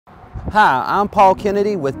Hi, I'm Paul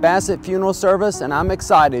Kennedy with Bassett Funeral Service, and I'm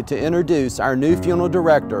excited to introduce our new funeral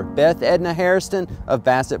director, Beth Edna Hairston of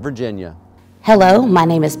Bassett, Virginia. Hello, my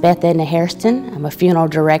name is Beth Edna Hairston. I'm a funeral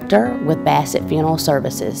director with Bassett Funeral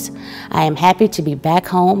Services. I am happy to be back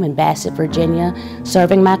home in Bassett, Virginia,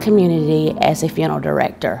 serving my community as a funeral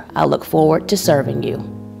director. I look forward to serving you.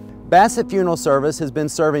 Bassett Funeral Service has been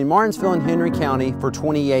serving Martinsville and Henry County for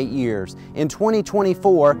 28 years. In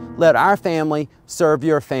 2024, let our family serve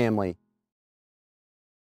your family.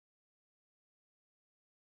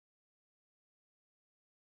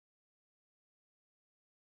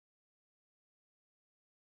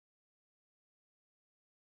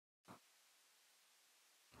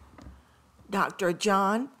 Dr.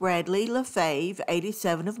 John Bradley LaFave,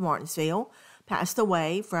 87 of Martinsville, passed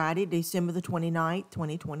away Friday, December the 29th,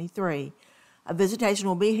 2023. A visitation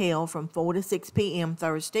will be held from 4 to 6 p.m.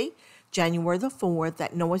 Thursday, January the 4th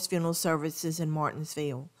at Noyes Funeral Services in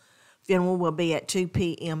Martinsville. Funeral will be at 2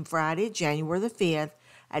 p.m. Friday, January the 5th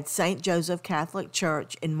at St. Joseph Catholic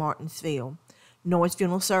Church in Martinsville. Noyes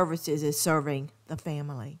Funeral Services is serving the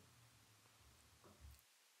family.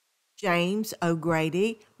 James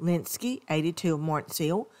O'Grady Linsky, 82 of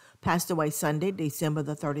Martinsville, passed away Sunday, December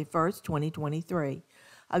the 31st, 2023.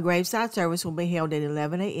 A graveside service will be held at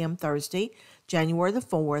 11 a.m. Thursday, January the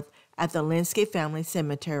 4th, at the Linsky Family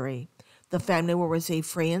Cemetery. The family will receive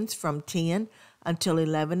friends from 10 until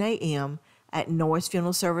 11 a.m. at Noyes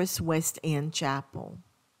Funeral Service West End Chapel.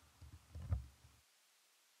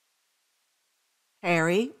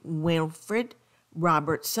 Harry Wilfred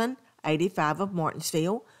Robertson, 85 of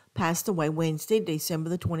Martinsville, passed away Wednesday, December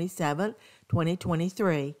the 27th,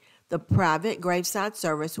 2023. The private graveside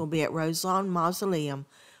service will be at Roselawn Mausoleum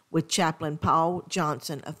with Chaplain Paul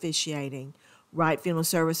Johnson officiating. Wright Funeral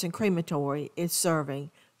Service and Crematory is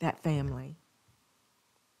serving that family.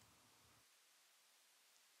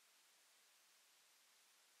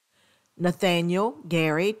 Nathaniel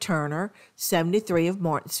Gary Turner, 73 of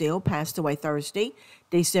Martinsville, passed away Thursday,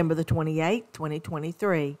 December the 28th,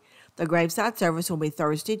 2023. The graveside service will be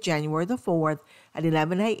Thursday, January the 4th at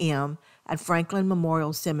 11 a.m. at Franklin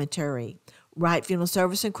Memorial Cemetery. Wright Funeral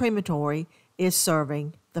Service and Crematory is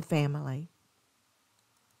serving the family.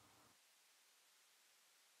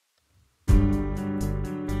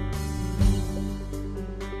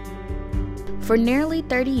 For nearly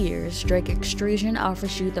 30 years, Drake Extrusion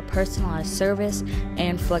offers you the personalized service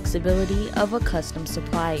and flexibility of a custom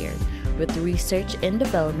supplier. With research and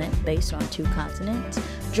development based on 2 continents,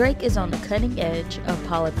 Drake is on the cutting edge of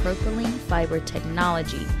polypropylene fiber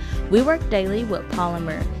technology. We work daily with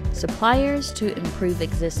polymer suppliers to improve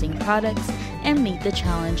existing products and meet the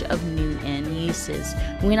challenge of new end uses.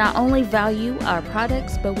 We not only value our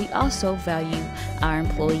products, but we also value our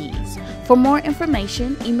employees. For more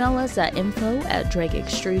information, email us at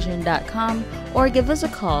info@drakeextrusion.com or give us a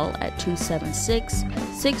call at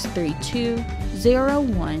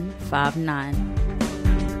 276-632-0159.